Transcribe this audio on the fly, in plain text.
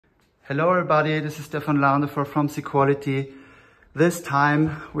Hello everybody, this is Stefan Laundefer from Quality. This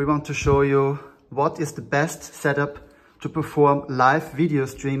time we want to show you what is the best setup to perform live video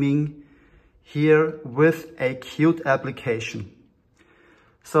streaming here with a Qt application.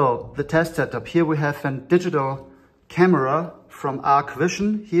 So the test setup, here we have a digital camera from Arc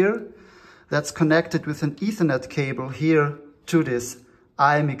Vision here that's connected with an Ethernet cable here to this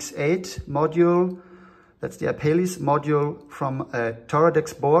IMX8 module. That's the Apalis module from a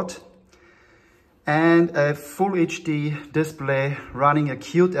Toradex board. And a full HD display running a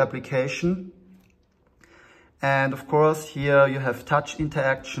Qt application. And of course here you have touch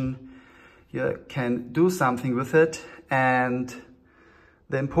interaction. You can do something with it. And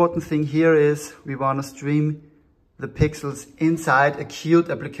the important thing here is we want to stream the pixels inside a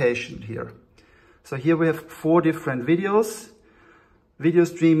Qt application here. So here we have 4 different videos. Video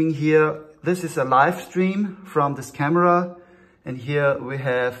streaming here. This is a live stream from this camera. And here we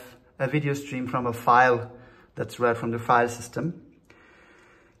have a video stream from a file that's read from the file system.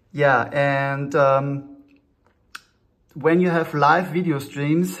 Yeah, and when you have live video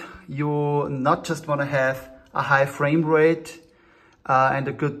streams, you not just want to have a high frame rate and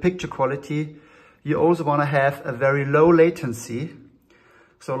a good picture quality, you also want to have a very low latency.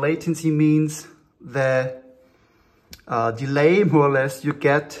 So latency means the delay, more or less, you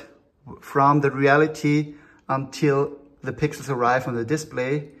get from the reality until the pixels arrive on the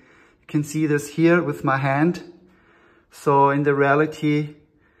display. You can see this here with my hand. So in the reality,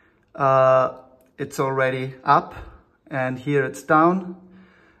 it's already up and here it's down.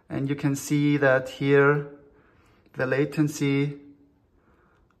 And you can see that here the latency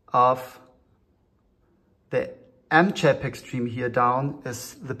of the MJPEG stream here down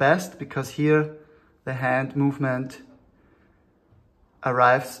is the best, because here the hand movement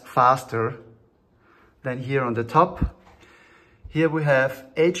arrives faster than here on the top. Here we have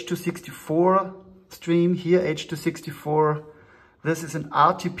H.264 stream, here H.264. This is an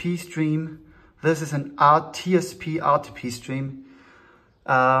RTP stream. This is an RTSP RTP stream.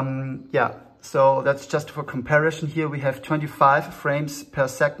 Yeah, so that's just for comparison. Here we have 25 frames per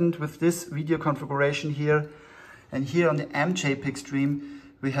second with this video configuration here. And here on the MJPEG stream,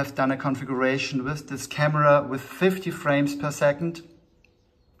 we have done a configuration with this camera with 50 frames per second.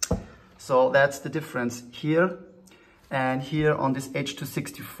 So that's the difference here. And here on this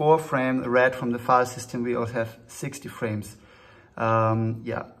H.264 frame, read from the file system, we also have 60 frames.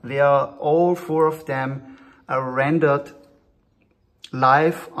 Yeah, they are all 4 of them are rendered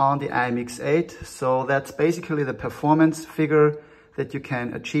live on the IMX8. So that's basically the performance figure that you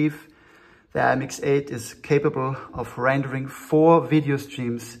can achieve. The IMX8 is capable of rendering 4 video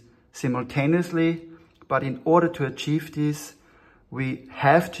streams simultaneously. But in order to achieve this, we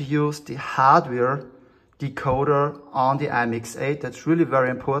have to use the hardware decoder on the IMX8. That's really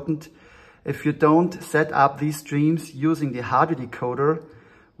very important. If you don't set up these streams using the hardware decoder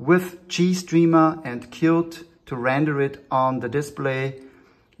with GStreamer and Qt to render it on the display,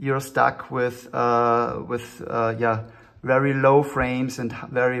 you're stuck with yeah, very low frames and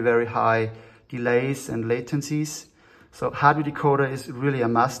very high delays and latencies. So hardware decoder is really a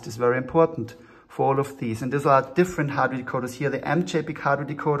must, is very important for all of these. And these are different hardware decoders. Here the MJPEG hardware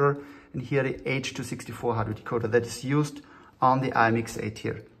decoder, and here the H.264 hardware decoder that is used on the IMX8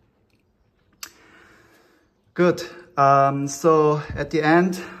 here. Good. So at the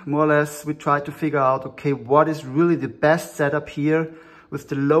end, more or less, we try to figure out, okay, what is really the best setup here with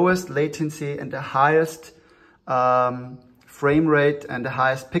the lowest latency and the highest frame rate and the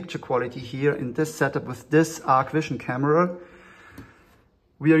highest picture quality here in this setup with this Arc Vision camera.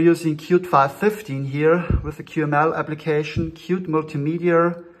 We are using Qt 5.15 here with the QML application,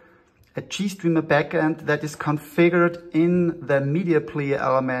 QtMultimedia, a GStreamer Backend that is configured in the media player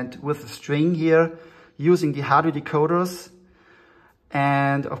element with a string here using the hardware decoders.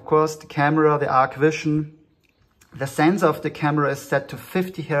 And of course the camera, the Arc Vision. The sensor of the camera is set to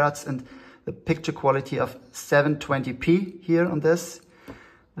 50 Hz and the picture quality of 720p here on this.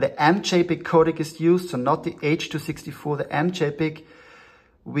 The MJPEG codec is used, so not the H.264, the MJPEG.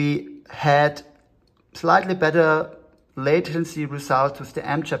 We had slightly better latency result with the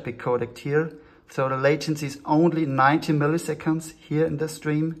MJPEG codec here. So the latency is only 90 milliseconds here in the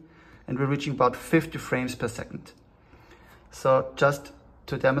stream, and we're reaching about 50 frames per second. So just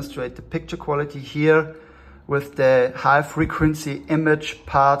to demonstrate the picture quality here with the high frequency image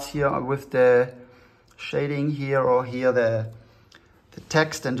parts here with the shading here, or here the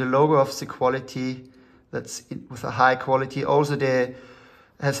text and the logo of the quality that's with a high quality. Also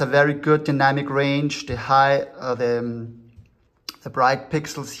has a very good dynamic range. The high, the bright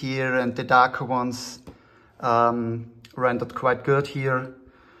pixels here and the darker ones rendered quite good here.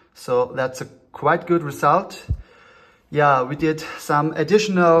 So that's a quite good result. Yeah, we did some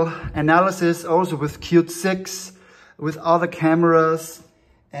additional analysis also with Qt6, with other cameras,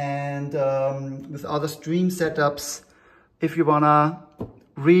 and with other stream setups. If you wanna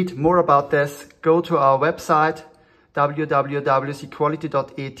read more about this, go to our website,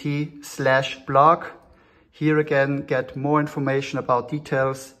 www.cquality.at/blog. Here again, get more information about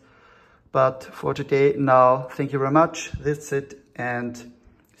details. But for today now, thank you very much. That's it, and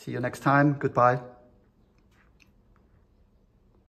see you next time. Goodbye.